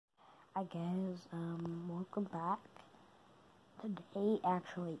Hi guys, welcome back. Today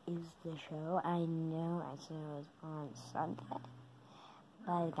actually is the show. I know I said it was on Sunday,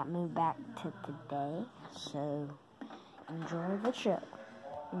 but it got moved back to today, so enjoy the show.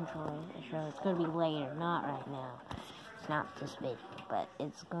 Enjoy the show. It's going to be later, not right now. It's not this video, but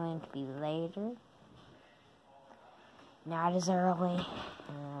it's going to be later. Not as early,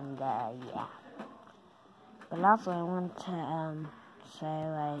 and yeah. But also I want to say,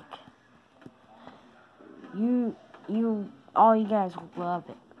 all you guys will love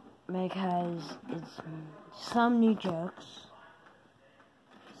it because it's some new jokes,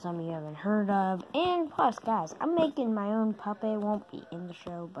 some you haven't heard of, and plus, guys, I'm making my own puppet. It won't be in the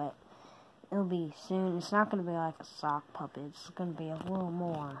show, but it'll be soon. It's not going to be like a sock puppet. It's going to be a little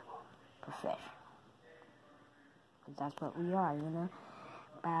more professional. Because that's what we are, you know.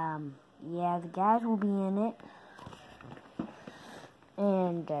 Yeah, the guys will be in it.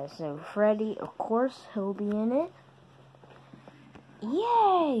 And so Freddy, of course, he'll be in it.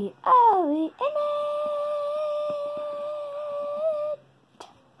 Yay! Oh, in it!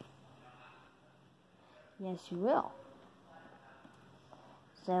 Yes, you will.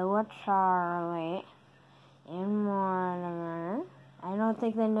 So what's Charlie and Mortimer? I don't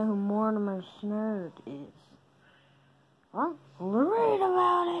think they know who Mortimer Snurd is. Well, we'll read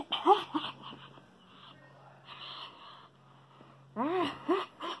about it.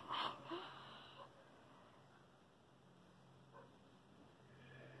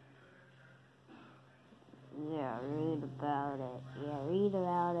 Yeah, read about it. Yeah, read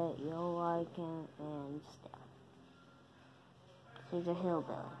about it. You'll like him and stuff. He's a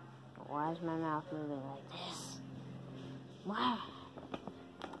hillbilly. Why is my mouth moving like this? Wow.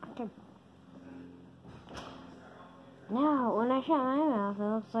 Okay. Now, when I shut my mouth, it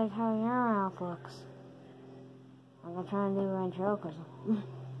looks like how your mouth looks. I'm gonna try and do ventriloquism.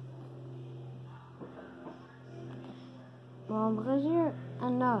 Well, because you're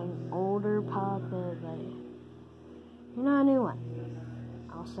an older puppet, but you're not a new one.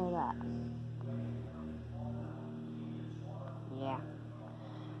 I'll say that. Yeah.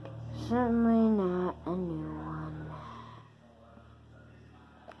 Certainly not a new one.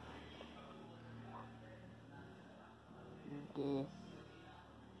 Duh.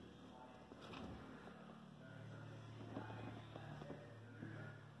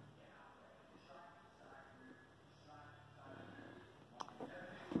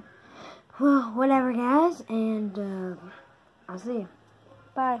 Well, whatever, guys, and I'll see you.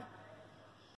 Bye.